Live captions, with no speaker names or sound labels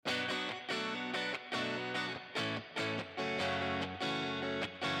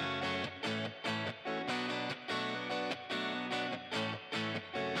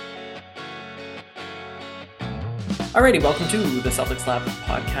Alrighty, welcome to the Celtics Lab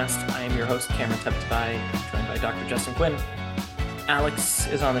podcast. I am your host, Cameron Teptabai, joined by Dr. Justin Quinn. Alex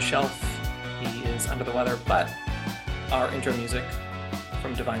is on the shelf. He is under the weather, but our intro music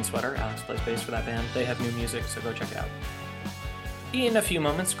from Divine Sweater, Alex plays bass for that band. They have new music, so go check it out. In a few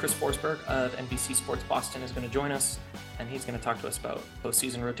moments, Chris Forsberg of NBC Sports Boston is going to join us, and he's going to talk to us about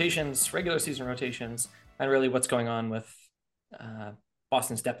postseason rotations, regular season rotations, and really what's going on with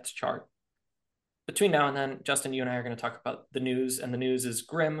Boston's depth chart. Between now and then, Justin, you and I are going to talk about the news, and the news is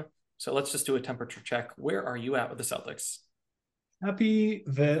grim. So let's just do a temperature check. Where are you at with the Celtics? Happy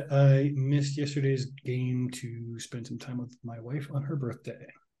that I missed yesterday's game to spend some time with my wife on her birthday.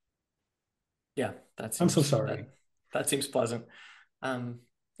 Yeah, I'm so sorry. That seems pleasant. I'm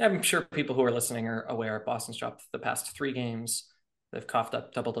sure people who are listening are aware Boston's dropped the past 3 games. They've coughed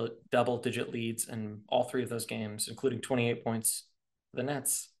up double-digit leads in all 3 of those games, including 28 points for the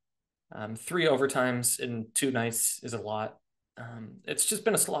Nets. 3 overtimes in 2 nights is a lot. It's just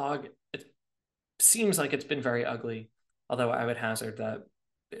been a slog. It seems like it's been very ugly, although I would hazard that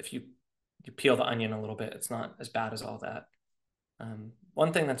if you peel the onion a little bit, it's not as bad as all that.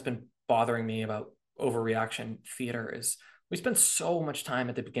 One thing that's been bothering me about overreaction theater is we spend so much time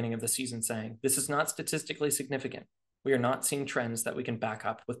at the beginning of the season saying, this is not statistically significant. We are not seeing trends that we can back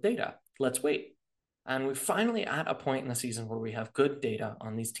up with data. Let's wait. And we're finally at a point in the season where we have good data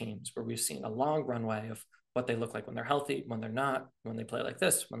on these teams, where we've seen a long runway of what they look like when they're healthy, when they're not, when they play like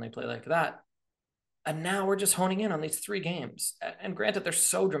this, when they play like that. And now we're just honing in on these 3 games. And granted, they're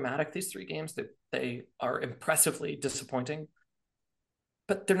so dramatic, these 3 games, that they are impressively disappointing,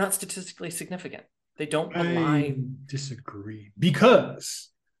 but they're not statistically significant. They don't belie. I disagree.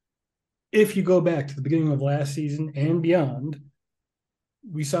 Because if you go back to the beginning of last season and beyond,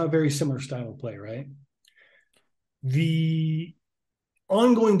 we saw a very similar style of play, right? The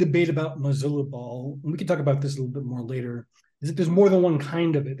ongoing debate about Mazzulla ball, and we can talk about this a little bit more later, is that there's more than one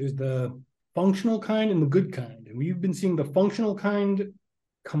kind of it. There's the functional kind and the good kind. And we've been seeing the functional kind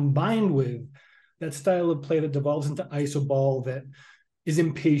combined with that style of play that devolves into iso ball, that is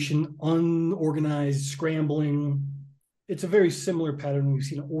impatient, unorganized, scrambling. It's a very similar pattern. We've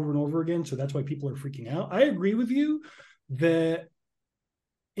seen it over and over again. So that's why people are freaking out. I agree with you that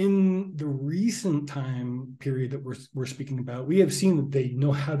in the recent time period that we're speaking about, we have seen that they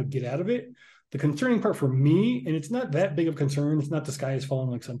know how to get out of it. The concerning part for me, and it's not that big of concern, it's not the sky is falling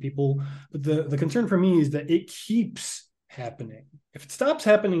like some people, but the concern for me is that it keeps happening. If it stops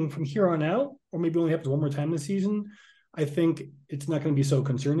happening from here on out, or maybe only happens one more time this season, I think it's not going to be so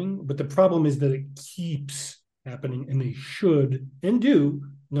concerning. But the problem is that it keeps happening, and they should and do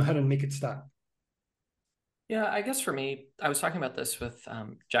know how to make it stop. Yeah, I guess for me, I was talking about this with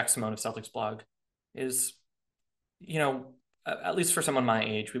Jack Simone of Celtics blog, is, at least for someone my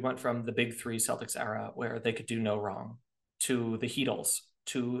age, we went from the big 3 Celtics era where they could do no wrong to the Heatles,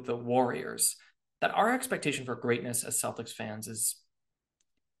 to the Warriors, that our expectation for greatness as Celtics fans is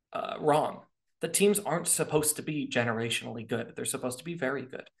wrong. The teams aren't supposed to be generationally good. They're supposed to be very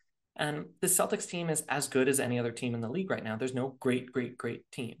good. And the Celtics team is as good as any other team in the league right now. There's no great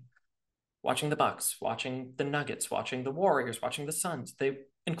team. Watching the Bucks, watching the Nuggets, watching the Warriors, watching the Suns, they're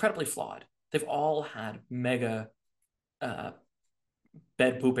incredibly flawed. They've all had mega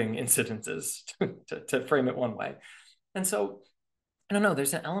bed pooping incidences, to frame it one way. And so, I don't know,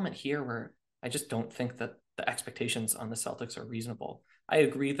 there's an element here where I just don't think that the expectations on the Celtics are reasonable. I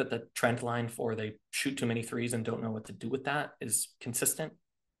agree that the trend line for they shoot too many threes and don't know what to do with that is consistent.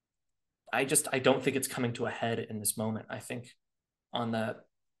 I don't think it's coming to a head in this moment. I think on the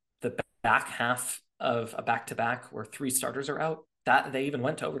back half of a back-to-back where 3 starters are out, that they even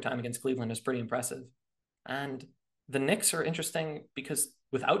went to overtime against Cleveland is pretty impressive. And the Knicks are interesting because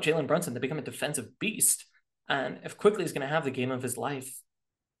without Jalen Brunson, they become a defensive beast. And if Quickly is going to have the game of his life,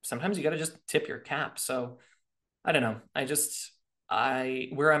 sometimes you got to just tip your cap. So I don't know.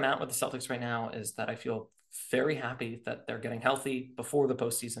 Where I'm at with the Celtics right now is that I feel very happy that they're getting healthy before the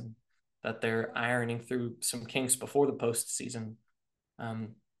postseason, that they're ironing through some kinks before the postseason.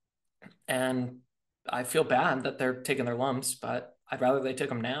 And I feel bad that they're taking their lumps, but I'd rather they take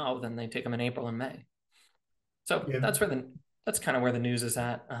them now than they take them in April and May. So yeah, that's kind of where the news is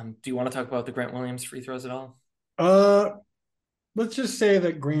at. Do you want to talk about the Grant Williams free throws at all? Let's just say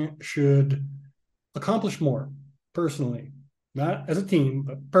that Grant should accomplish more personally, not as a team,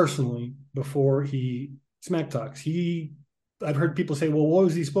 but personally, before he smack talks. I've heard people say, well, what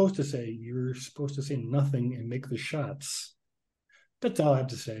was he supposed to say? You're supposed to say nothing and make the shots. That's all I have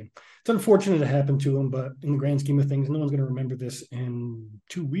to say. It's unfortunate it happened to him, but in the grand scheme of things, no one's going to remember this in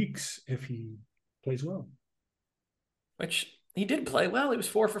 2 weeks if he plays well. Which he did play well. He was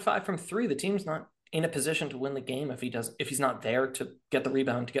 4 for 5 from 3. The team's not in a position to win the game if he's not there to get the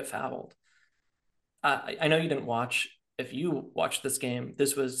rebound to get fouled. I know you didn't watch. If you watched this game,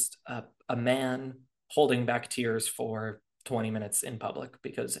 this was a man holding back tears for 20 minutes in public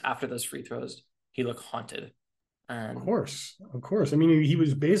because after those free throws, he looked haunted. Of And course, of course. I mean, he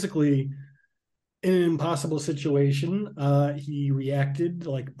was basically in an impossible situation. He reacted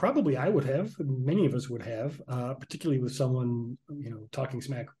like probably I would have, many of us would have, particularly with someone, talking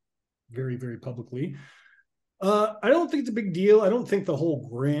smack very, very publicly. I don't think it's a big deal. I don't think the whole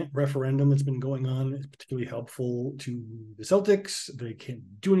Grant referendum that's been going on is particularly helpful to the Celtics. They can't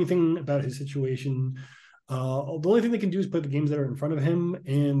do anything about his situation. The only thing they can do is play the games that are in front of him.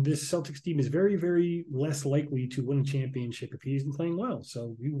 And this Celtics team is very, very less likely to win a championship if he isn't playing well.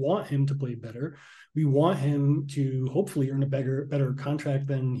 So we want him to play better. We want him to hopefully earn a better contract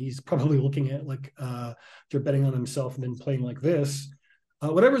than he's probably looking at, like if they're betting on himself and then playing like this.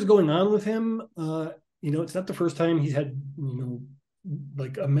 Whatever's going on with him, it's not the first time he's had,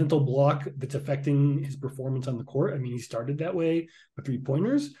 like a mental block that's affecting his performance on the court. I mean, he started that way with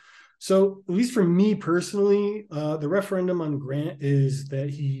 3-pointers. So at least for me personally, the referendum on Grant is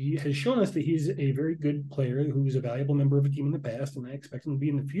that he has shown us that he's a very good player who's a valuable member of a team in the past, and I expect him to be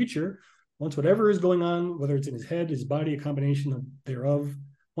in the future. Once whatever is going on, whether it's in his head, his body, a combination of thereof,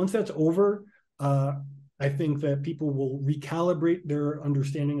 once that's over, I think that people will recalibrate their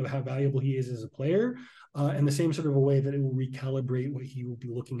understanding of how valuable he is as a player, in the same sort of a way that it will recalibrate what he will be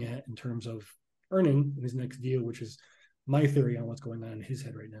looking at in terms of earning in his next deal, which is my theory on what's going on in his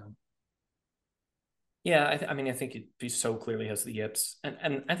head right now. yeah, I mean, I think he so clearly has the yips,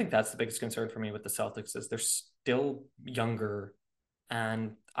 and I think that's the biggest concern for me with the Celtics is they're still younger,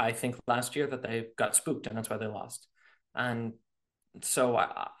 and I think last year that they got spooked, and that's why they lost. And so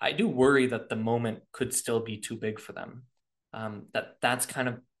I do worry that the moment could still be too big for them. That's kind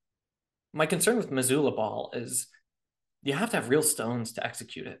of my concern with Missoula ball is you have to have real stones to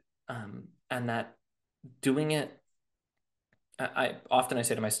execute it, and that doing it. I often I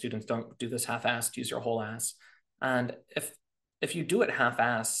say to my students, don't do this half-assed, use your whole ass. And if you do it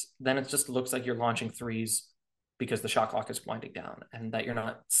half-ass, then it just looks like you're launching threes because the shot clock is winding down and that you're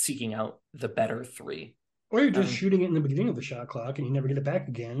not seeking out the better three. Or you're just shooting it in the beginning of the shot clock and you never get it back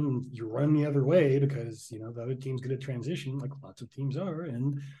again. And you run the other way because, the other team's good at transition, like lots of teams are,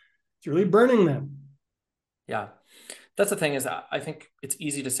 and it's really burning them. Yeah. That's the thing is I think it's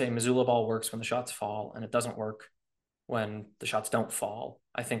easy to say Missoula ball works when the shots fall and it doesn't work when the shots don't fall.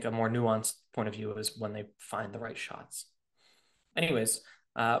 I think a more nuanced point of view is when they find the right shots. Anyways,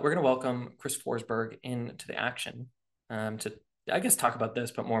 we're going to welcome Chris Forsberg into the action to, I guess, talk about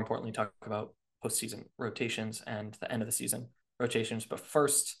this, but more importantly, talk about postseason rotations and the end of the season rotations. But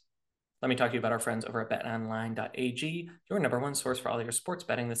first, let me talk to you about our friends over at betonline.ag, your number one source for all your sports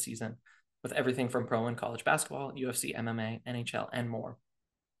betting this season, with everything from pro and college basketball, UFC, MMA, NHL, and more.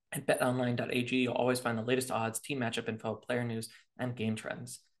 At betonline.ag, you'll always find the latest odds, team matchup info, player news, and game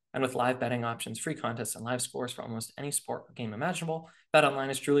trends. And with live betting options, free contests, and live scores for almost any sport or game imaginable, BetOnline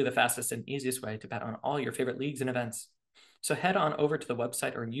is truly the fastest and easiest way to bet on all your favorite leagues and events. So head on over to the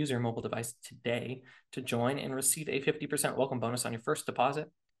website or use your mobile device today to join and receive a 50% welcome bonus on your first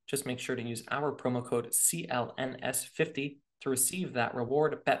deposit. Just make sure to use our promo code CLNS50 to receive that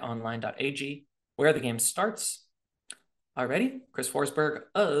reward at betonline.ag, where the game starts. All righty, Chris Forsberg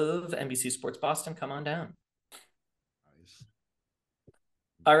of NBC Sports Boston, come on down. Nice.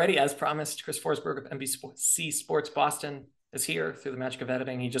 Alrighty, as promised, Chris Forsberg of NBC Sports Boston is here through the magic of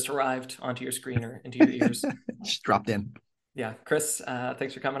editing. He just arrived onto your screen or into your ears. Just dropped in. Yeah, Chris,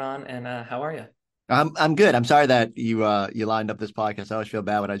 thanks for coming on, and how are you? I'm good. I'm sorry that you lined up this podcast. I always feel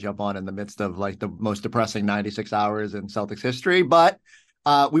bad when I jump on in the midst of like the most depressing 96 hours in Celtics history, but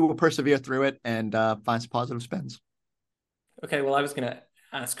we will persevere through it and find some positive spins. Okay, well, I was gonna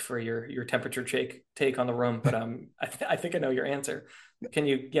ask for your temperature take on the room, but I think I know your answer. Can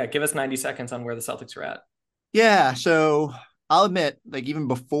you give us 90 seconds on where the Celtics are at? Yeah, so I'll admit, like even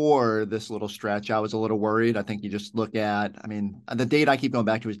before this little stretch, I was a little worried. I think you just look at, I mean, the date I keep going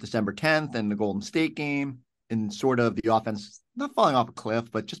back to is December 10th and the Golden State game, and sort of the offense not falling off a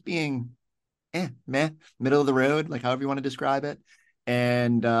cliff, but just being middle of the road, like however you want to describe it.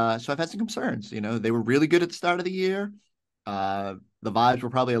 And so I've had some concerns. They were really good at the start of the year. The vibes were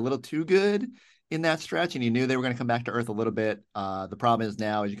probably a little too good in that stretch, and you knew they were going to come back to earth a little bit. The problem is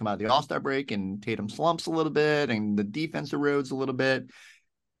now as you come out of the All-Star break and Tatum slumps a little bit and the defense erodes a little bit.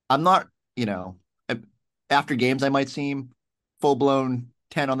 I'm not, after games I might seem full-blown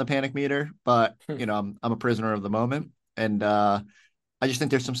 10 on the panic meter, but I'm a prisoner of the moment. And I just think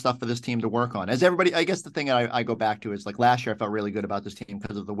there's some stuff for this team to work on. As everybody, I guess the thing I go back to is like last year I felt really good about this team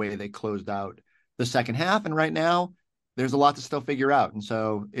because of the way they closed out the second half. And right now, there's a lot to still figure out. And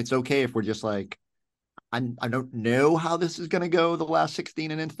so it's okay if we're just like, I don't know how this is going to go the last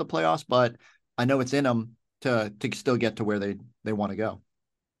 16 and into the playoffs, but I know it's in them to still get to where they want to go.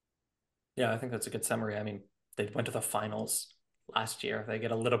 Yeah, I think that's a good summary. I mean, they went to the finals last year. They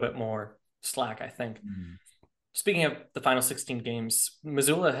get a little bit more slack, I think. Speaking of the final 16 games,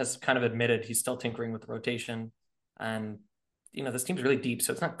 Missoula has kind of admitted he's still tinkering with the rotation. And, this team's really deep,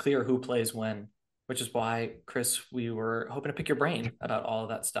 so it's not clear who plays when, which is why, Chris, we were hoping to pick your brain about all of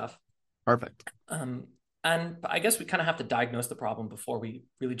that stuff. Perfect. And I guess we kind of have to diagnose the problem before we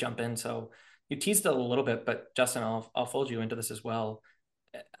really jump in. So you teased it a little bit, but Justin, I'll fold you into this as well.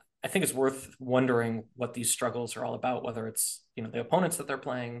 I think it's worth wondering what these struggles are all about, whether it's, the opponents that they're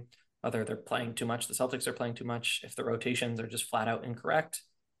playing, whether they're playing too much, the Celtics are playing too much, if the rotations are just flat out incorrect,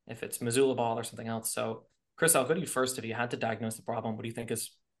 if it's Missoula ball or something else. So Chris, I'll go to you first. If you had to diagnose the problem, what do you think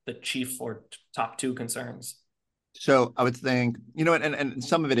is the chief or top two concerns? So I would think, and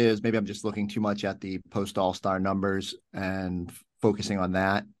some of it is maybe I'm just looking too much at the post All-Star numbers and focusing on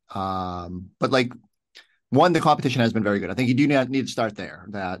that. But like, one, the competition has been very good. I think you do need to start there,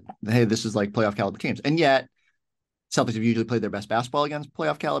 that, hey, this is like playoff caliber teams. And yet Celtics have usually played their best basketball against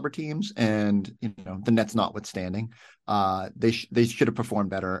playoff caliber teams. And, the Nets notwithstanding, they should have performed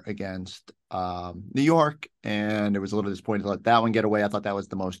better against New York. And it was a little disappointing to let that one get away. I thought that was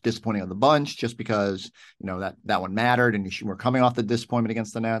the most disappointing of the bunch, just because, that one mattered and we're coming off the disappointment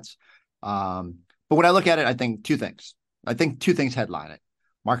against the Nets. But when I look at it, I think two things. Headline it.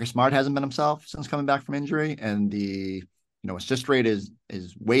 Marcus Smart hasn't been himself since coming back from injury, and the assist rate is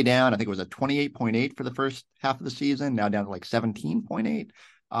way down. I think it was at 28.8 for the first half of the season, now down to like 17.8.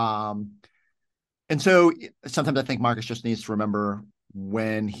 And so sometimes I think Marcus just needs to remember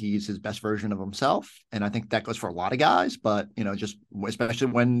when he's his best version of himself. And I think that goes for a lot of guys, but just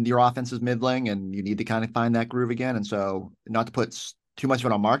especially when your offense is middling and you need to kind of find that groove again. And so not to put too much of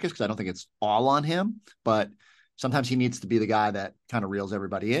it on Marcus, because I don't think it's all on him, but sometimes he needs to be the guy that kind of reels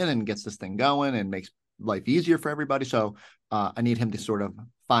everybody in and gets this thing going and makes life easier for everybody. So I need him to sort of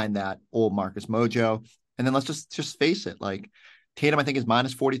find that old Marcus mojo. And then let's just face it. Like, Tatum, I think, is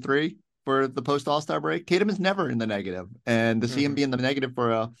minus 43 for the post All-Star break. Tatum is never in the negative, and to see him be in the negative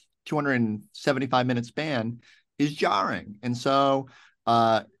for a 275-minute span is jarring. And so,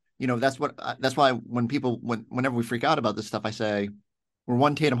 that's why whenever we freak out about this stuff, I say, we're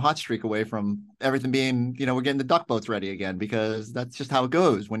one Tatum hot streak away from everything being, we're getting the duck boats ready again, because that's just how it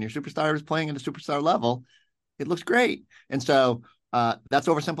goes. When your superstar is playing at a superstar level, it looks great. And so that's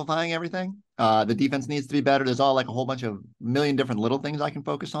oversimplifying everything. The defense needs to be better. There's all like a whole bunch of million different little things I can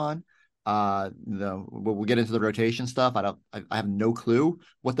focus on. We'll get into the rotation stuff. I have no clue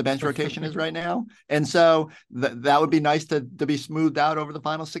what the bench rotation is right now. And so that would be nice to be smoothed out over the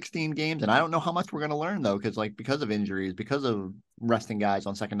final 16 games. And I don't know how much we're going to learn, though, because of injuries, because of resting guys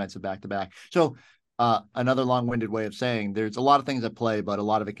on second nights of back-to-back. So another long-winded way of saying there's a lot of things at play, but a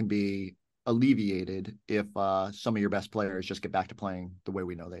lot of it can be alleviated if some of your best players just get back to playing the way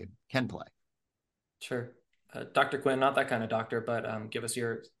we know they can play. Sure. Dr. Quinn, not that kind of doctor, but give us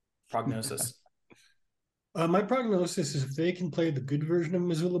your prognosis. My prognosis is if they can play the good version of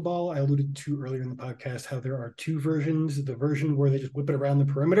Missoula ball. I alluded to earlier in the podcast how there are two versions: the version where they just whip it around the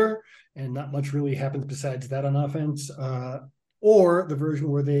perimeter and not much really happens besides that on offense, or the version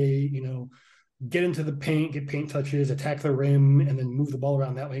where they get into the paint, get paint touches, attack the rim, and then move the ball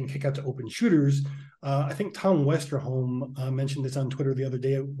around that way and kick out to open shooters. I think Tom Westerholm mentioned this on Twitter the other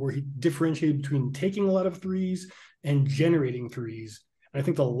day, where he differentiated between taking a lot of threes and generating threes. And I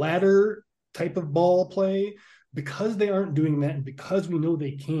think the latter type of ball play, because they aren't doing that and because we know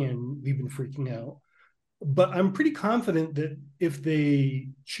they can, we've been freaking out. But I'm pretty confident that if they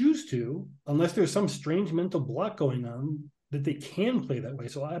choose to, unless there's some strange mental block going on, that they can play that way.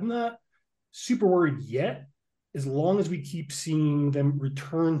 So I'm not super worried yet, as long as we keep seeing them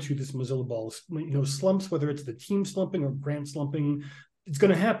return to this Missoula ball, slumps, whether it's the team slumping or Grant slumping, it's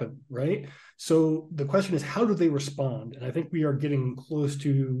going to happen, right? So the question is, how do they respond? And I think we are getting close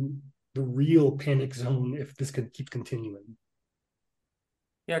to the real panic zone if this could keep continuing.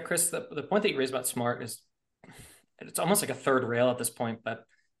 Yeah, Chris, the point that you raised about Smart is, it's almost like a third rail at this point, but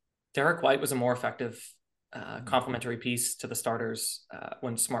Derek White was a more effective complementary piece to the starters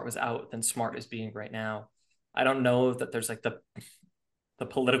when Smart was out than Smart is being right now. I don't know that there's like the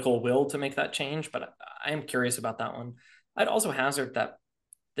political will to make that change, but I am curious about that one. I'd also hazard that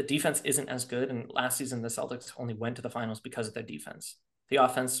the defense isn't as good, and last season the Celtics only went to the finals because of their defense. The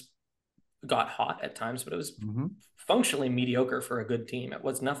offense got hot at times, but it was functionally mediocre for a good team. It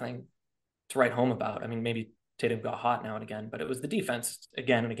was nothing to write home about. I mean, maybe Tatum got hot now and again, but it was the defense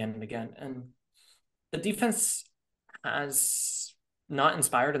again and again and again. And the defense has not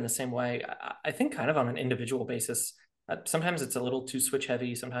inspired in the same way. I think kind of on an individual basis. Sometimes it's a little too switch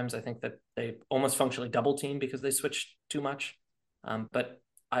heavy. Sometimes I think that they almost functionally double team because they switch too much. But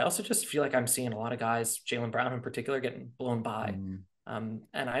I also just feel like I'm seeing a lot of guys, Jaylen Brown in particular, getting blown by. And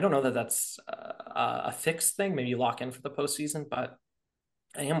I don't know that that's a fixed thing. Maybe you lock in for the postseason, but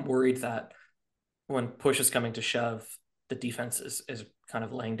I am worried that when push is coming to shove, the defense is kind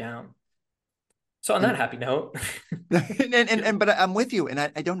of laying down. So on that happy note, but I'm with you, and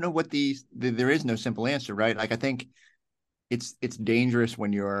I don't know what there is no simple answer, right? Like I think it's dangerous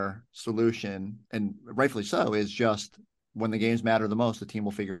when your solution, and rightfully so, is just when the games matter the most, the team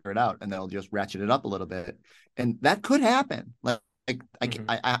will figure it out and they'll just ratchet it up a little bit, and that could happen.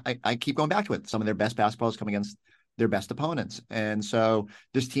 I keep going back to it. Some of their best basketballs come against their best opponents, and so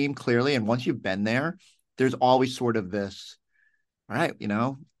this team clearly, and once you've been there, there's always sort of this, all right,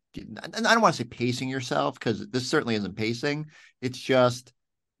 and I don't want to say pacing yourself because this certainly isn't pacing. It's just,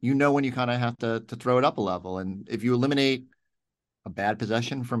 when you kind of have to throw it up a level. And if you eliminate a bad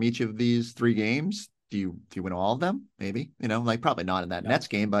possession from each of these 3 games, do you win all of them? Maybe, like probably not in that Nets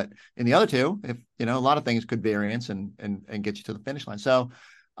game, but in the other 2, if, a lot of things could variance and get you to the finish line. So,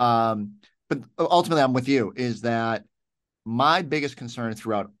 but ultimately I'm with you, is that my biggest concern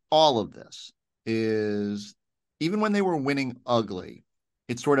throughout all of this is even when they were winning ugly,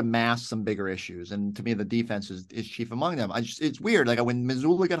 it sort of masked some bigger issues. And to me, the defense is chief among them. It's weird. Like when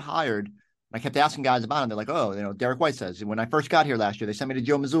Mazzulla got hired, I kept asking guys about him. They're like, oh, Derek White says, when I first got here last year, they sent me to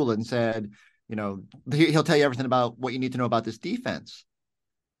Joe Mazzulla and said, he'll tell you everything about what you need to know about this defense.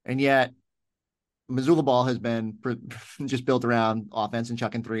 And yet Mazzulla ball has been just built around offense and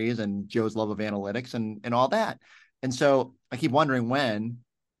chucking threes and Joe's love of analytics and all that. And so I keep wondering when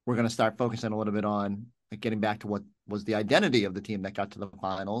we're going to start focusing a little bit on getting back to what was the identity of the team that got to the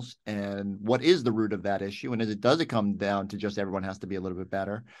finals and what is the root of that issue. And does it come down to just everyone has to be a little bit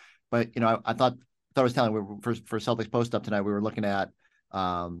better? But, I thought I was telling you for Celtics post up tonight, we were looking at,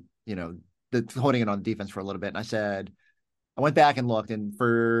 the holding it on defense for a little bit. And I said, I went back and looked, and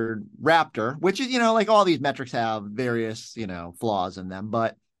for Raptor, which is, like all these metrics have various, flaws in them,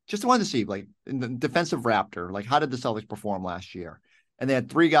 but just wanted to see, like in the defensive Raptor, like how did the Celtics perform last year? And they had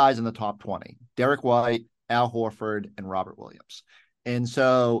 3 guys in the top 20, Derek White, Al Horford, and Robert Williams. And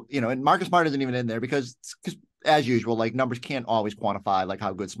so, and Marcus Smart isn't even in there because as usual, like numbers can't always quantify like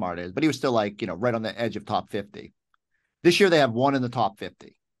how good Smart is, but he was still like, right on the edge of top 50. This year they have 1 in the top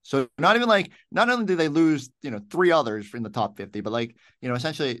 50. So not only do they lose, 3 others in the top 50, but like,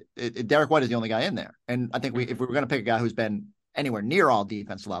 essentially Derek White is the only guy in there. And I think if we were going to pick a guy who's been anywhere near all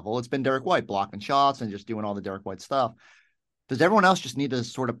defense level, it's been Derek White, blocking shots and just doing all the Derek White stuff. Does everyone else just need to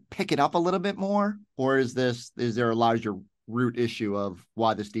sort of pick it up a little bit more? Or is there a larger root issue of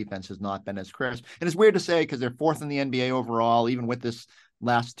why this defense has not been as crisp? And it's weird to say because they're 4th in the NBA overall, even with this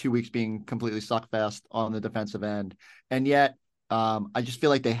last 2 weeks being completely suckfest on the defensive end. And yet I just feel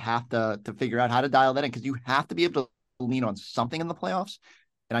like they have to figure out how to dial that in, because you have to be able to lean on something in the playoffs.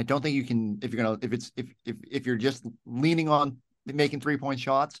 And I don't think you can, if you're just leaning on making 3-point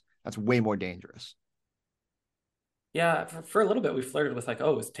shots, that's way more dangerous. Yeah, for a little bit we flirted with like,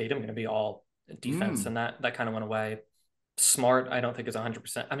 oh, is Tatum going to be all defense? And that kind of went away. Smart, I don't think is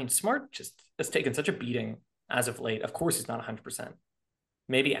 100%. I mean, Smart just has taken such a beating as of late. Of course, he's not 100%.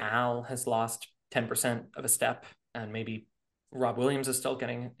 Maybe Al has lost 10% of a step, and maybe Rob Williams is still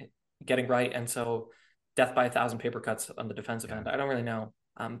getting right. And so death by 1,000 paper cuts on the defensive end. I don't really know.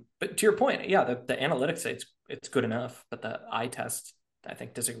 But to your point, yeah, the analytics say it's good enough, but the eye test, I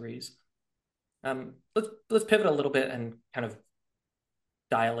think, disagrees. Let's pivot a little bit and kind of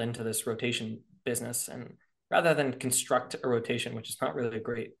dial into this rotation business, and rather than construct a rotation, which is not really a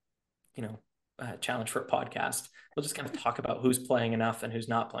great, challenge for a podcast, we'll just kind of talk about who's playing enough and who's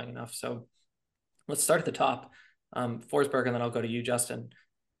not playing enough. So let's start at the top. Forsberg, and then I'll go to you, Justin.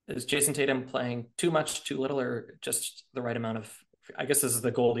 Is Jason Tatum playing too much, too little, or just the right amount of? I guess this is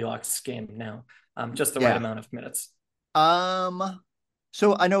the Goldilocks game now. Just the right amount of minutes.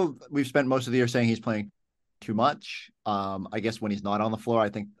 So I know we've spent most of the year saying he's playing too much. I guess when he's not on the floor, I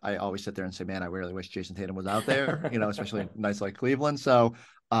think I always sit there and say, man, I really wish Jason Tatum was out there, especially nights like Cleveland. So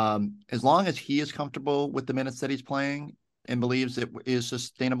as long as he is comfortable with the minutes that he's playing and believes it is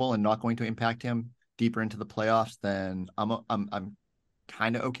sustainable and not going to impact him deeper into the playoffs, then I'm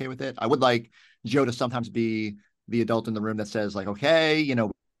kind of okay with it. I would like Joe to sometimes be the adult in the room that says like, okay,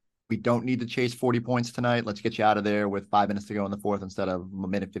 we don't need to chase 40 points tonight. Let's get you out of there with 5 minutes to go in the fourth instead of a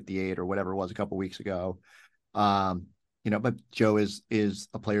minute 58 or whatever it was a couple of weeks ago. But Joe is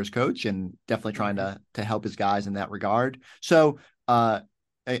a player's coach and definitely trying to help his guys in that regard. So I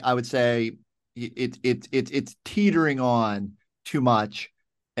would say it's teetering on too much,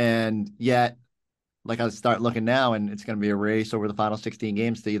 and yet like I start looking now, and it's going to be a race over the final 16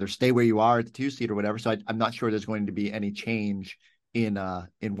 games to either stay where you are at the 2 seed or whatever. So I'm not sure there's going to be any change in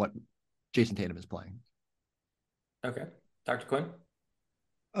what Jason Tatum is playing. Okay, Dr. Quinn.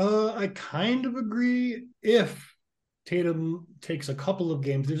 I kind of agree. If Tatum takes a couple of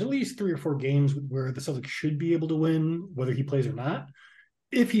games, there's at least 3 or 4 games where the Celtics should be able to win, whether he plays or not.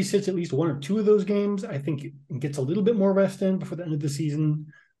 If he sits at least 1 or 2 of those games, I think it gets a little bit more rest in before the end of the season.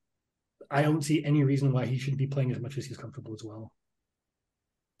 I don't see any reason why he shouldn't be playing as much as he's comfortable as well.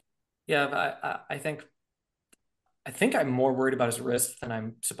 Yeah, I think I'm more worried about his wrist than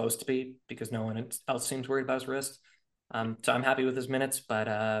I'm supposed to be because no one else seems worried about his wrist. So I'm happy with his minutes,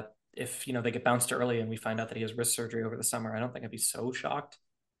 but if they get bounced early and we find out that he has wrist surgery over the summer, I don't think I'd be so shocked.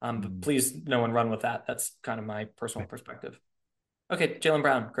 But please, no one run with that. That's kind of my personal perspective. Okay, Jaylen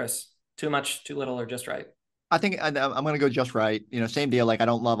Brown, Chris, too much, too little, or just right? I think I'm going to go just right. Same deal. Like I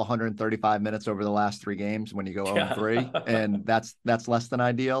don't love 135 minutes over the last 3 games when you go 0-3, and that's less than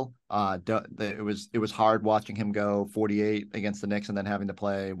ideal. It was hard watching him go 48 against the Knicks and then having to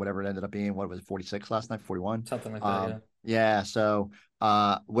play whatever it ended up being. What was it, 46 last night, 41, something like that. Yeah. So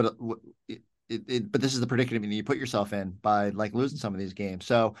but this is the predicament you put yourself in by like losing some of these games.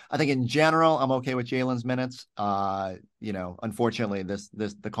 So I think in general, I'm okay with Jaylen's minutes. Unfortunately,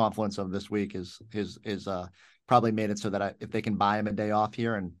 the confluence of this week is probably made it so that if they can buy him a day off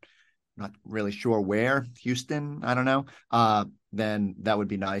here, and I'm not really sure where, Houston, I don't know, then that would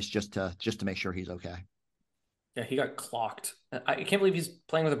be nice just to make sure he's okay. Yeah, he got clocked. I can't believe he's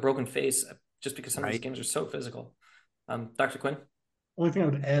playing with a broken face just because some of these games are so physical. Dr. Quinn? Only thing I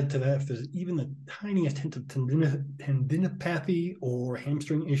would add to that, if there's even the tiniest hint of tendinopathy or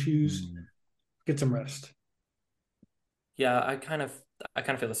hamstring issues, get some rest. Yeah, I kind of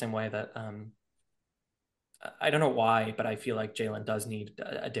feel the same way that I don't know why, but I feel like Jaylen does need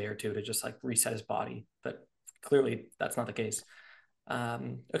a day or two to just like reset his body, but clearly that's not the case.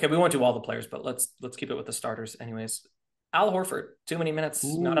 Okay, we won't do all the players, but let's keep it with the starters anyways. Al Horford, too many minutes,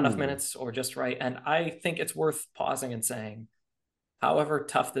 not enough minutes, or just right. And I think it's worth pausing and saying, however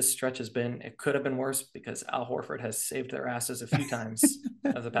tough this stretch has been, it could have been worse because Al Horford has saved their asses a few times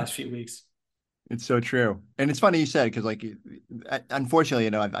over the past few weeks. It's so true. And it's funny you said, because like, unfortunately,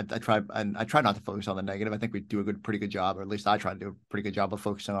 I try not to focus on the negative. I think we do a pretty good job, or at least I try to do a pretty good job of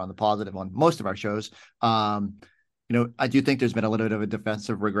focusing on the positive on most of our shows. I do think there's been a little bit of a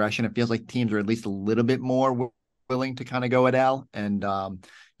defensive regression. It feels like teams are at least a little bit more willing to kind of go at Al. And, but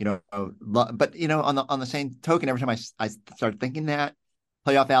on the same token, every time I start thinking that,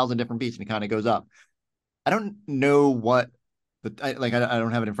 playoff Al's a different beast and he kind of goes up. I don't know what, I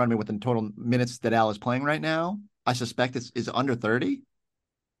don't have it in front of me what the total minutes that Al is playing right now. I suspect is under 30.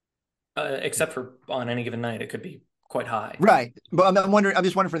 Except for on any given night, it could be quite high. Right. But I'm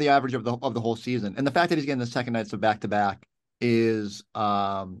just wondering for the average of the whole season. And the fact that he's getting the second nights of back-to-back is,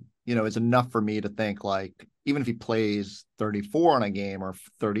 is enough for me to think like, even if he plays 34 in a game or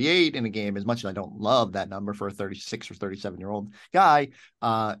 38 in a game, as much as I don't love that number for a 36 or 37-year-old guy,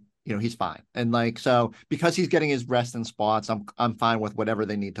 he's fine. And like, so because he's getting his rest in spots, I'm fine with whatever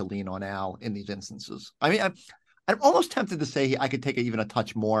they need to lean on Al in these instances. I mean, I'm almost tempted to say I could take even a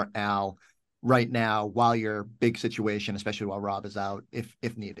touch more Al right now while you're big situation, especially while Rob is out, if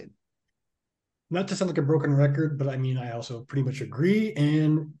needed. Not to sound like a broken record, but I mean, I also pretty much agree.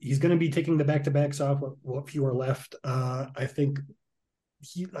 And he's going to be taking the back-to-backs off what few are left. I think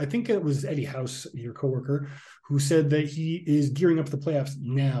it was Eddie House, your coworker, who said that he is gearing up for the playoffs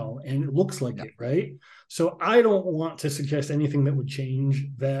now, and it looks like it, right? So I don't want to suggest anything that would change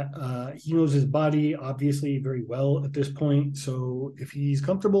that. He knows his body obviously very well at this point. So if he's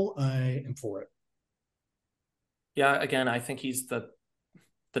comfortable, I am for it. Yeah, again, I think he's the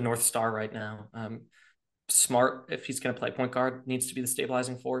North Star right now. Smart, if he's going to play point guard, needs to be the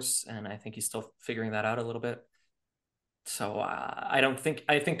stabilizing force, and I think he's still figuring that out a little bit. So I think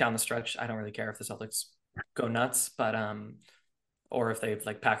down the stretch, I don't really care if the Celtics go nuts, but or if they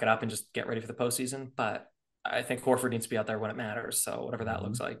like pack it up and just get ready for the postseason. But I think Horford needs to be out there when it matters. So whatever that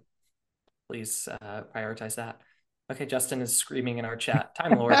looks like, please prioritize that. Okay, Justin is screaming in our chat.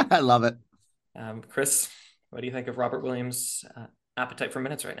 Time Lord. I love it. Chris, what do you think of Robert Williams' appetite for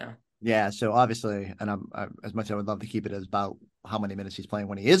minutes right now? Yeah, so obviously, and I'm as much as I would love to keep it as about how many minutes he's playing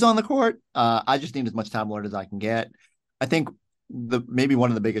when he is on the court. I just need as much Time Lord as I can get. I think maybe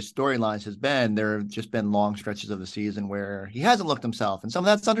one of the biggest storylines has been there have just been long stretches of the season where he hasn't looked himself, and some of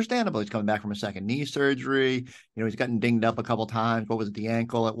that's understandable. He's coming back from a second knee surgery. He's gotten dinged up a couple times. What was it, the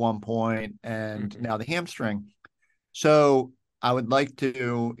ankle at one point, and now the hamstring. So I would like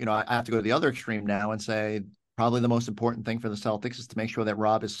to, I have to go to the other extreme now and say probably the most important thing for the Celtics is to make sure that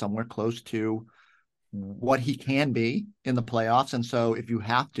Rob is somewhere close to what he can be in the playoffs. And so if you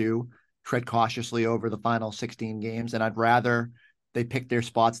have to tread cautiously over the final 16 games, and I'd rather they pick their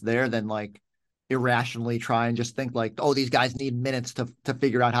spots there than like irrationally try and just think like, oh, these guys need minutes to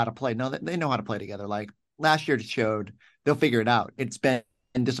figure out how to play. No, they know how to play together. Like last year it showed they'll figure it out. It's been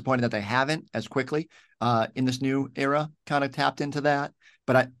disappointing that they haven't as quickly in this new era kind of tapped into that.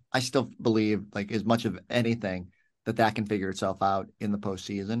 But I still believe like as much of anything that can figure itself out in the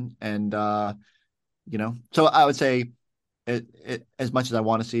postseason. And, so I would say as much as I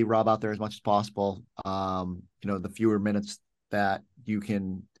want to see Rob out there as much as possible, the fewer minutes that you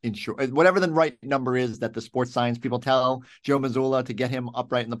can ensure, whatever the right number is that the sports science people tell Joe Mazzulla to get him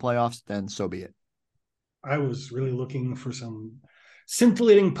upright in the playoffs, then so be it. I was really looking for some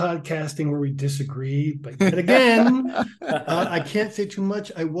scintillating podcasting where we disagree, but yet again, I can't say too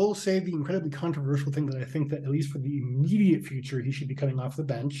much. I will say the incredibly controversial thing that I think that at least for the immediate future, he should be coming off the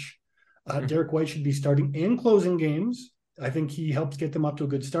bench. Derek White should be starting and closing games. I think he helps get them up to a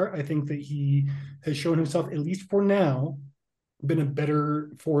good start. I think that he has shown himself, at least for now, been a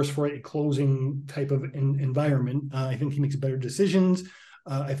better force for a closing type of environment. I think he makes better decisions.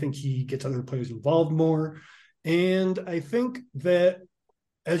 I think he gets other players involved more. And I think that,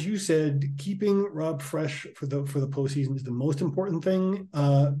 as you said, keeping Rob fresh for the postseason is the most important thing.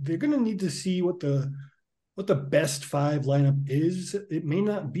 They're going to need to see what the best five lineup is. It may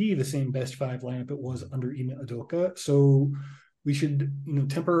not be the same best five lineup it was under Ime Udoka. So we should,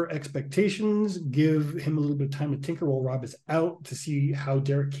 temper expectations, give him a little bit of time to tinker while Rob is out to see how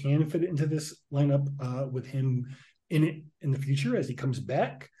Derek can fit into this lineup with him in it in the future as he comes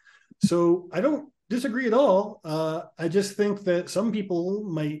back. So I don't disagree at all. I just think that some people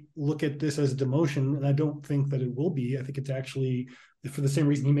might look at this as a demotion, and I don't think that it will be. I think it's actually for the same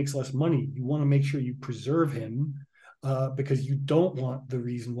reason he makes less money. You want to make sure you preserve him because you don't want the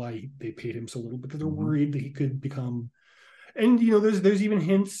reason why they paid him so little, because they're worried that he could become. And there's even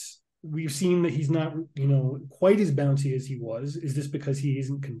hints we've seen that he's not quite as bouncy as he was. Is this because he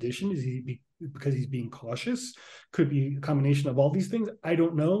isn't conditioned? Is he because he's being cautious? Could be a combination of all these things. I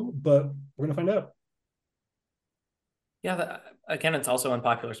don't know, but we're gonna find out. Yeah, again, it's also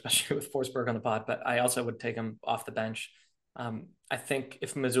unpopular, especially with Forsberg on the pod, but I also would take him off the bench. I think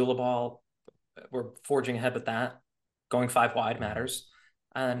if Mazzulla ball, we're forging ahead with that, going five wide matters.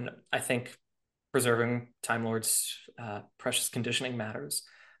 And I think preserving Time Lord's precious conditioning matters.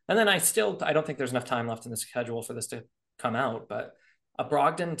 And then I don't think there's enough time left in the schedule for this to come out, but a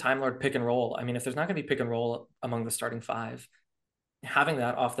Brogdon Time Lord pick and roll. I mean, if there's not going to be pick and roll among the starting five, having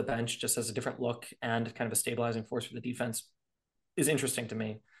that off the bench just as a different look and kind of a stabilizing force for the defense is interesting to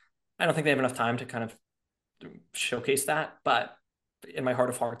me. I don't think they have enough time to kind of showcase that, but in my heart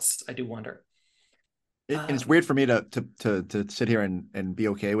of hearts, I do wonder. It's weird for me to sit here and be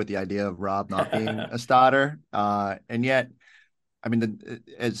okay with the idea of Rob not being a starter. And yet, I mean,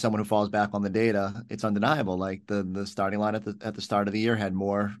 as someone who falls back on the data, it's undeniable. Like the starting line at the start of the year had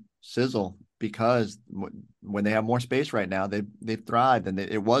more sizzle because when they have more space right now, they've thrived. And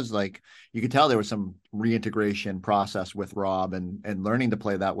it was like, you could tell there was some reintegration process with Rob and learning to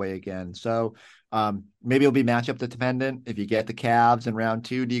play that way again. So maybe it'll be matchup dependent. If you get the Cavs in round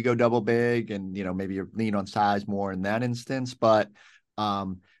 2, do you go double big? And, maybe you lean on size more in that instance. But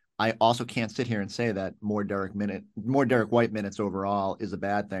I also can't sit here and say that more Derek White minutes overall is a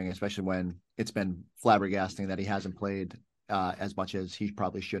bad thing, especially when it's been flabbergasting that he hasn't played as much as he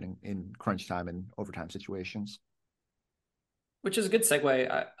probably should in crunch time and overtime situations. Which is a good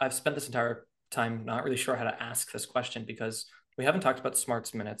segue. I've spent this entire time not really sure how to ask this question because we haven't talked about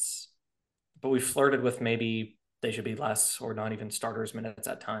Smart's minutes, but we flirted with maybe they should be less or not even starters minutes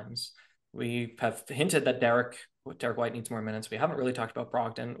at times. We have hinted that Derek White needs more minutes. We haven't really talked about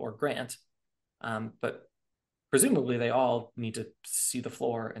Brogdon or Grant, but presumably they all need to see the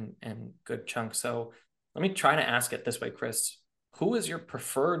floor in good chunks. So let me try to ask it this way, Chris. Who is your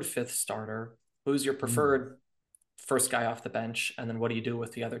preferred fifth starter? Who's your preferred first guy off the bench? And then what do you do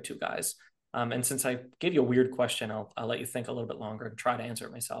with the other two guys? And since I gave you a weird question, I'll let you think a little bit longer and try to answer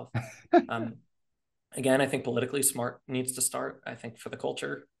it myself. Again, I think politically Smart needs to start. I think for the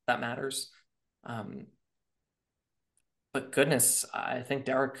culture, that matters. But goodness, I think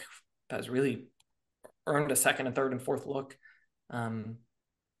Derek has really earned a second and third and fourth look.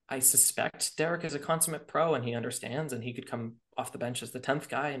 I suspect Derek is a consummate pro and he understands and he could come off the bench as the 10th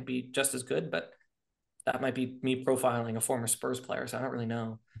guy and be just as good, but that might be me profiling a former Spurs player, so I don't really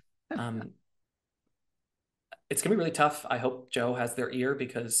know. it's going to be really tough. I hope Joe has their ear,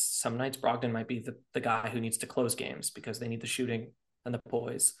 because some nights Brogdon might be the guy who needs to close games because they need the shooting and the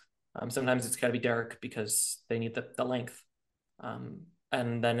poise. Sometimes it's got to be Derek because they need the length.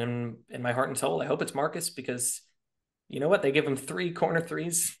 And then in my heart and soul, I hope it's Marcus, because you know what? They give him 3 corner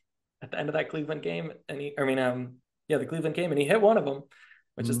threes at the end of that Cleveland game. And the Cleveland game, and he hit one of them,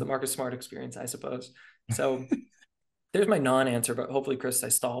 which is the Marcus Smart experience, I suppose. So there's my non-answer, but hopefully, Chris, I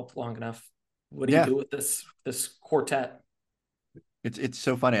stalled long enough. What do you do with this quartet? It's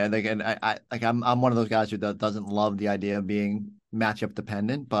so funny. I think, and I'm one of those guys who doesn't love the idea of being matchup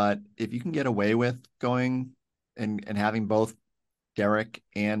dependent, but if you can get away with going and having both Derek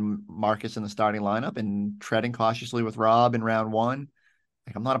and Marcus in the starting lineup and treading cautiously with Rob in round 1,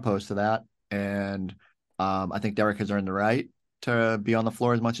 like, I'm not opposed to that. And I think Derek has earned the right to be on the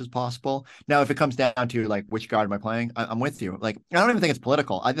floor as much as possible. Now, if it comes down to like which guard am I playing, I'm with you. Like, I don't even think it's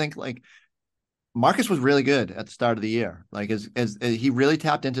political. I think like Marcus was really good at the start of the year. Like, as he really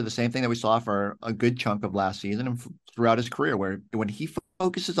tapped into the same thing that we saw for a good chunk of last season and throughout his career, where when he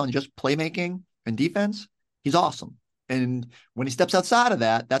focuses on just playmaking and defense, he's awesome. And when he steps outside of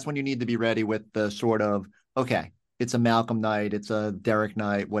that, that's when you need to be ready with the sort of, okay, it's a Malcolm night, it's a Derek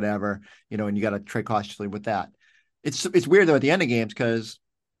night, whatever, and you got to tread cautiously with that. It's weird though at the end of games, because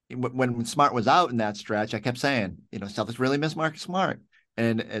when Smart was out in that stretch, I kept saying, Celtics really miss Marcus Smart.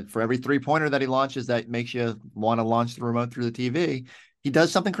 And for every 3-pointer that he launches that makes you want to launch the remote through the TV, he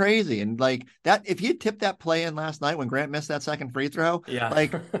does something crazy. And like that, if he had tipped that play in last night when Grant missed that second free throw,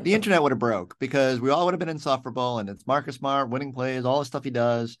 like the internet would have broke, because we all would have been insufferable. And it's Marcus Smart winning plays, all the stuff he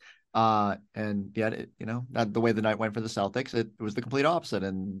does. And yet, not the way the night went for the Celtics, it was the complete opposite.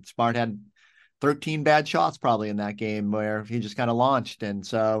 And Smart had 13 bad shots probably in that game where he just kind of launched. And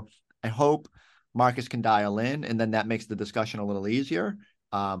so I hope Marcus can dial in, and then that makes the discussion a little easier.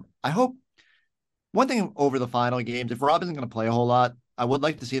 I hope one thing over the final games, if Rob isn't going to play a whole lot, I would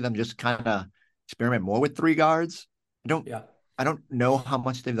like to see them just kind of experiment more with 3 guards. I don't know how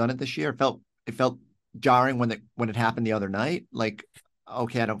much they've done it this year. It felt jarring when it happened the other night. Like,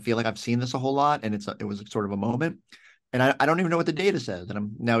 okay, I don't feel like I've seen this a whole lot, and it was sort of a moment. And I don't even know what the data says. And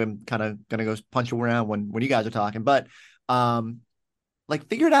I'm kind of going to go punch around when you guys are talking, but like,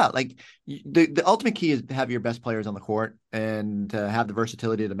 figure it out. Like, the ultimate key is to have your best players on the court and to have the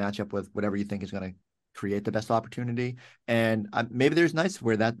versatility to match up with whatever you think is going to create the best opportunity. And maybe there's nights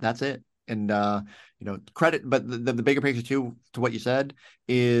where that's it. And credit, but the bigger picture too, to what you said,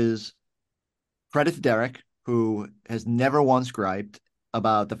 is credit to Derek, who has never once griped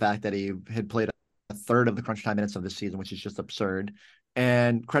about the fact that he had played a third of the crunch time minutes of this season, which is just absurd.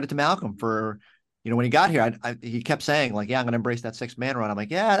 And credit to Malcolm for, when he got here, he kept saying, like, yeah, I'm going to embrace that 6-man run. I'm like,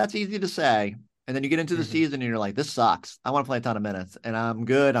 yeah, that's easy to say. And then you get into the season and you're like, this sucks. I want to play a ton of minutes and I'm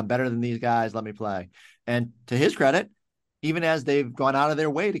good. I'm better than these guys. Let me play. And to his credit, even as they've gone out of their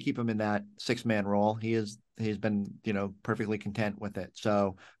way to keep him in that 6-man role, he's been, perfectly content with it.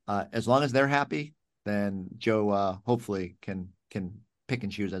 So as long as they're happy, then Joe hopefully can pick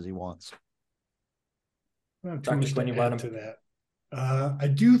and choose as he wants. Dr. Quinn, you want to that? I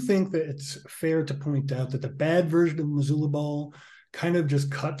do think that it's fair to point out that the bad version of Mazzulla Ball kind of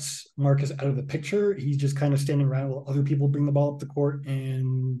just cuts Marcus out of the picture. He's just kind of standing around while other people bring the ball up the court,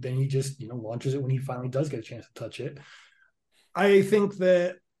 and then he just, launches it when he finally does get a chance to touch it. I think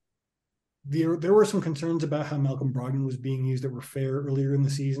that there were some concerns about how Malcolm Brogdon was being used that were fair earlier in the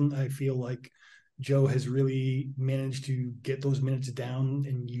season. I feel like Joe has really managed to get those minutes down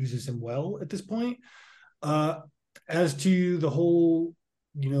and uses him well at this point. As to the whole,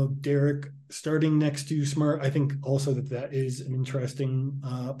 Derek starting next to Smart, I think also that is an interesting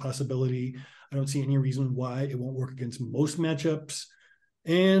possibility. I don't see any reason why it won't work against most matchups.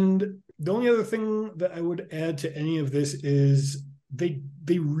 And the only other thing that I would add to any of this is they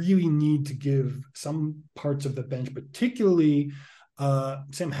really need to give some parts of the bench, particularly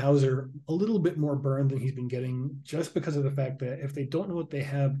Sam Hauser, a little bit more burn than he's been getting, just because of the fact that if they don't know what they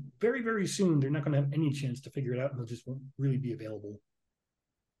have very, very soon, they're not going to have any chance to figure it out, and they'll just won't really be available.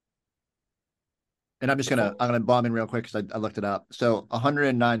 And I'm going to bomb in real quick because I looked it up. So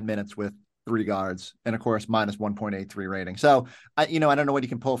 109 minutes with 3 guards, and of course minus 1.83 rating. So I don't know what you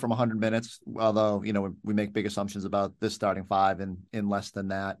can pull from 100 minutes, although we make big assumptions about this starting 5 in less than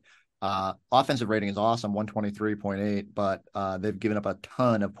that. Offensive rating is awesome, 123.8, but they've given up a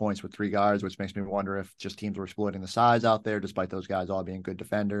ton of points with 3 guards, which makes me wonder if just teams were exploiting the size out there, despite those guys all being good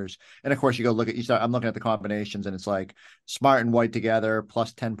defenders. And of course, I'm looking at the combinations, and it's like Smart and White together,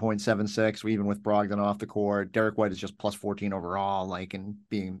 plus 10.76, even with Brogdon off the court. Derek White is just plus 14 overall, like, and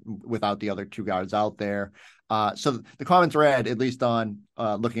being without the other 2 guards out there. So the common thread, at least on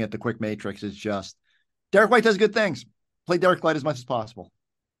looking at the quick matrix, is just Derek White does good things. Play Derek White as much as possible.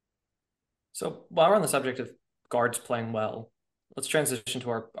 So while we're on the subject of guards playing well, let's transition to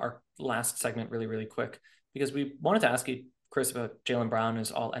our last segment really, really quick, because we wanted to ask you, Chris, about Jaylen Brown,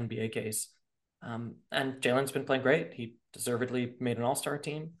 his all NBA case. And Jaylen's been playing great. He deservedly made an all-star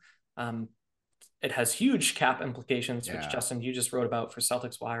team. It has huge cap implications, which Justin, you just wrote about for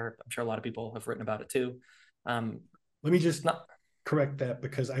Celtics Wire. I'm sure a lot of people have written about it too. Let me just correct that,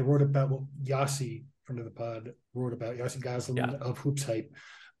 because I wrote about what Yossi, friend of the pod, wrote about, Yossi Goslin of Hoops Hype.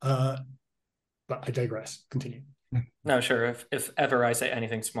 But I digress. Continue. No, sure. If ever I say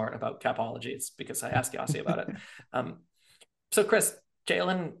anything smart about capology, it's because I asked Yossi about it. So Chris,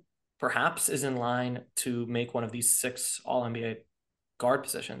 Jaylen perhaps is in line to make one of these 6 all-NBA guard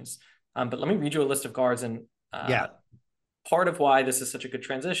positions. But let me read you a list of guards. And part of why this is such a good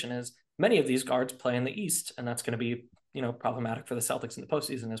transition is many of these guards play in the East, and that's going to be, problematic for the Celtics in the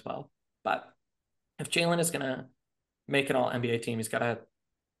postseason as well. But if Jaylen is going to make an all-NBA team, he's got to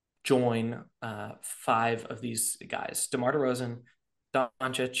join 5 of these guys: DeMar DeRozan,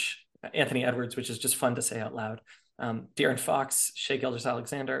 Doncic, Anthony Edwards, which is just fun to say out loud, De'Aaron Fox, Shai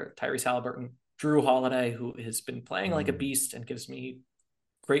Gilgeous-Alexander, Tyrese Halliburton, Drew Holiday, who has been playing like a beast and gives me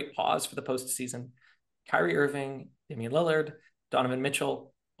great pause for the postseason, Kyrie Irving, Damian Lillard, Donovan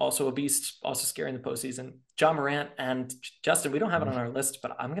Mitchell, also a beast, also scary in the postseason, John Morant, and Justin, we don't have it on our list,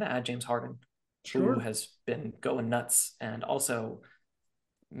 but I'm going to add James Harden, who has been going nuts and also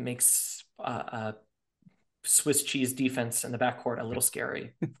makes a Swiss cheese defense in the backcourt a little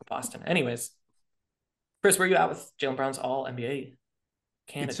scary for Boston. Anyways, Chris, where are you at with Jaylen Brown's all NBA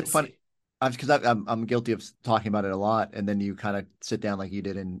candidacy? It's so funny. Because I'm guilty of talking about it a lot, and then you kind of sit down like you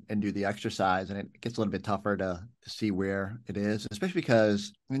did and do the exercise, and it gets a little bit tougher to see where it is, especially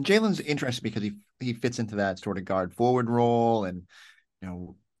because Jaylen's interesting because he fits into that sort of guard forward role, and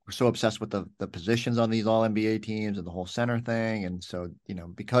we're so obsessed with the positions on these all NBA teams and the whole center thing, and so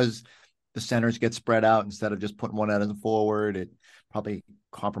because the centers get spread out instead of just putting one out as a forward, it probably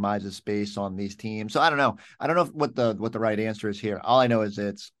compromises space on these teams. So I don't know what the right answer is here. All I know is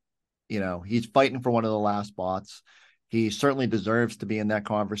it's he's fighting for one of the last spots. He certainly deserves to be in that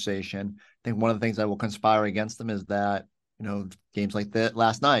conversation. I think one of the things that will conspire against them is that, games like that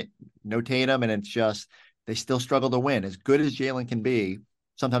last night, no Tatum, and it's just, they still struggle to win. As good as Jaylen can be,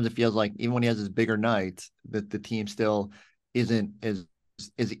 sometimes it feels like even when he has his bigger nights, that the team still isn't as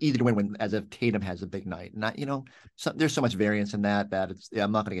easy to win as if Tatum has a big night. Not, there's so much variance in that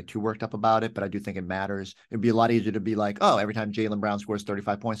I'm not going to get too worked up about it, but I do think it matters. It'd be a lot easier to be like, oh, every time Jaylen Brown scores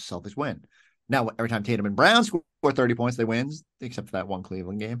 35 points, the Celtics win. Now, every time Tatum and Brown score 30 points, they win, except for that one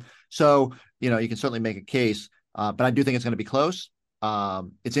Cleveland game. So, you can certainly make a case, but I do think it's going to be close.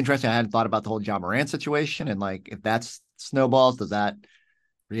 It's interesting. I hadn't thought about the whole John Morant situation, and like, if that's snowballs, does that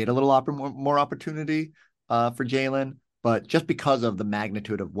create a little more opportunity for Jaylen? But just because of the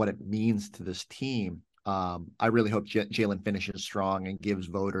magnitude of what it means to this team, I really hope Jaylen finishes strong and gives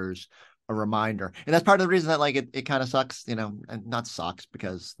voters a reminder. And that's part of the reason that like it kind of sucks, and not sucks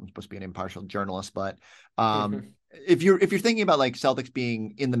because I'm supposed to be an impartial journalist, but if you're thinking about like Celtics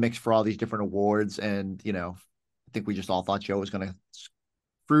being in the mix for all these different awards, and I think we just all thought Joe was going to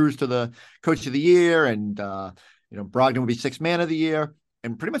cruise to the Coach of the Year, and Brogdon would be 6th Man of the Year,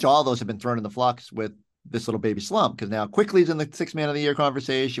 and pretty much all of those have been thrown in the flux with this little baby slump, because now quickly is in the 6th Man of the Year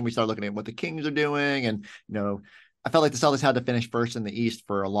conversation. We start looking at what the Kings are doing, and I felt like the Celtics had to finish first in the East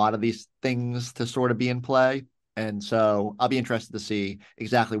for a lot of these things to sort of be in play, and so I'll be interested to see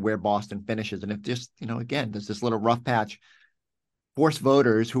exactly where Boston finishes, and if just again, there's this little rough patch force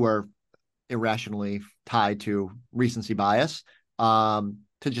voters who are irrationally tied to recency bias to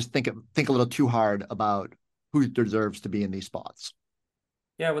just think a little too hard about who deserves to be in these spots.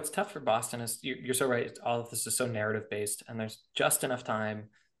 Yeah, what's tough for Boston is you're so right. All of this is so narrative based, and there's just enough time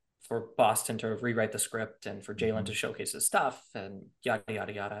for Boston to rewrite the script and for Jaylen to showcase his stuff and yada,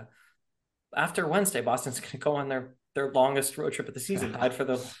 yada, yada. After Wednesday, Boston's going to go on their longest road trip of the season, tied for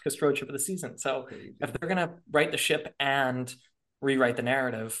the longest road trip of the season. So if they're going to right the ship and rewrite the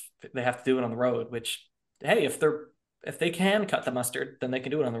narrative, they have to do it on the road, which, hey, if they can cut the mustard, then they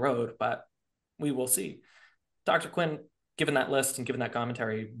can do it on the road, but we will see. Dr. Quinn, given that list and given that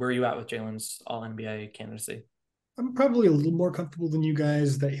commentary, where are you at with Jaylen's all-NBA candidacy? I'm probably a little more comfortable than you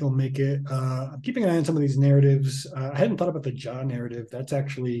guys that he'll make it. I'm keeping an eye on some of these narratives. I hadn't thought about the Ja narrative.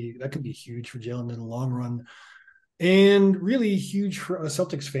 That could be huge for Jaylen in the long run, and really huge for us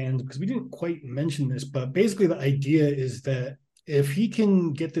Celtics fans, because we didn't quite mention this, but basically the idea is that if he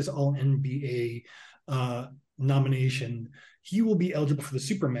can get this all-NBA nomination, he will be eligible for the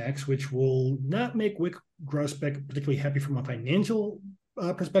Supermax, which will not make Wyc Grousbeck particularly happy from a financial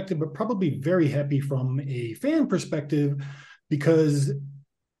perspective, but probably very happy from a fan perspective, because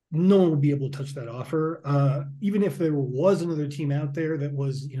no one would be able to touch that offer. Even if there was another team out there that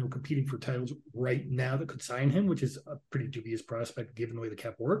was, competing for titles right now that could sign him, which is a pretty dubious prospect given the way the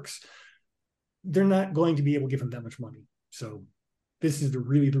cap works, they're not going to be able to give him that much money. So this is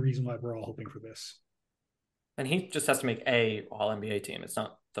really the reason why we're all hoping for this. And he just has to make a All-NBA team. It's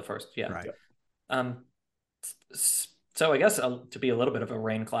not the first yet. Right. So I guess to be a little bit of a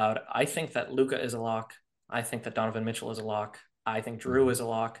rain cloud, I think that Luka is a lock. I think that Donovan Mitchell is a lock. I think Drew is a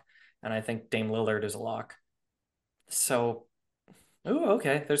lock, and I think Dame Lillard is a lock. So,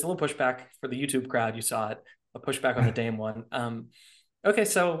 okay. There's a little pushback for the YouTube crowd. You saw it, a pushback on the Dame one. Okay,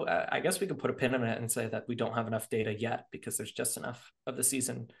 so I guess we could put a pin in it and say that we don't have enough data yet because there's just enough of the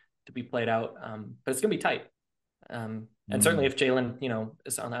season to be played out. But it's going to be tight. And certainly if Jalen,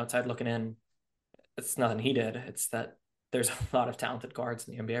 is on the outside looking in, it's nothing he did. It's that there's a lot of talented guards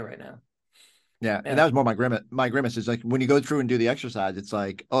in the NBA right now. Yeah, and that was more my grimace. My grimace is like when you go through and do the exercise, it's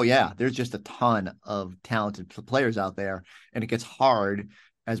like, oh yeah, there's just a ton of talented players out there, and it gets hard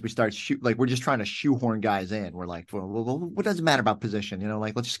as we start we're just trying to shoehorn guys in. We're like, well, what does it matter about position?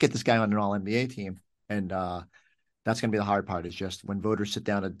 Let's just get this guy on an All-NBA team, and that's going to be the hard part. Is just when voters sit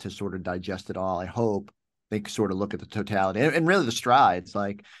down to sort of digest it all. I hope they sort of look at the totality and really the strides.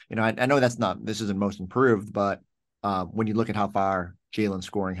 Like, I know this isn't most improved, but when you look at how far Jalen's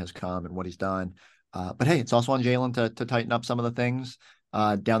scoring has come and what he's done. But hey, it's also on Jalen to tighten up some of the things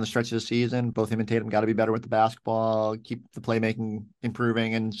down the stretch of the season. Both him and Tatum got to be better with the basketball, keep the playmaking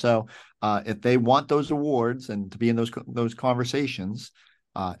improving. And so if they want those awards and to be in those conversations,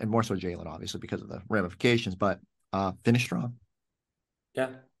 and more so Jalen, obviously, because of the ramifications, but finish strong. Yeah,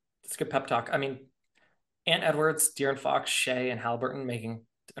 it's a good pep talk. I mean, Ant Edwards, De'Aaron Fox, Shea, and Halliburton making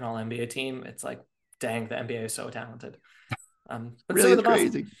an All-NBA team. It's like, dang, the NBA is so talented. But really, it's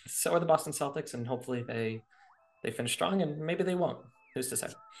crazy. So are the Boston Celtics, and hopefully they finish strong, and maybe they won't. Who's to say?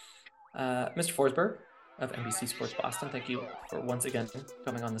 Mr. Forsberg of NBC Sports Boston, thank you for once again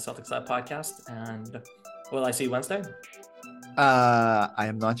coming on the Celtics Lab podcast. And will I see you Wednesday? I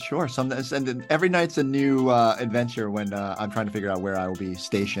am not sure. And every night's a new adventure when I'm trying to figure out where I will be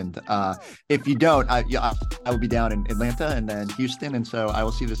stationed. If you don't, I will be down in Atlanta and then Houston, and so I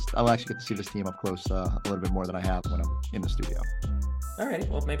will see this. I will actually get to see this team up close a little bit more than I have when I'm in the studio. All right.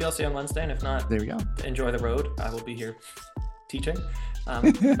 Well, maybe I'll see you on Wednesday, and if not, there we go. Enjoy the road. I will be here teaching.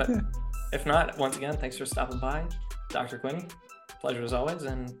 But if not, once again, thanks for stopping by, Dr. Quinney. Pleasure as always,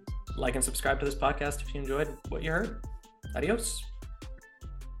 and like and subscribe to this podcast if you enjoyed what you heard. Adios.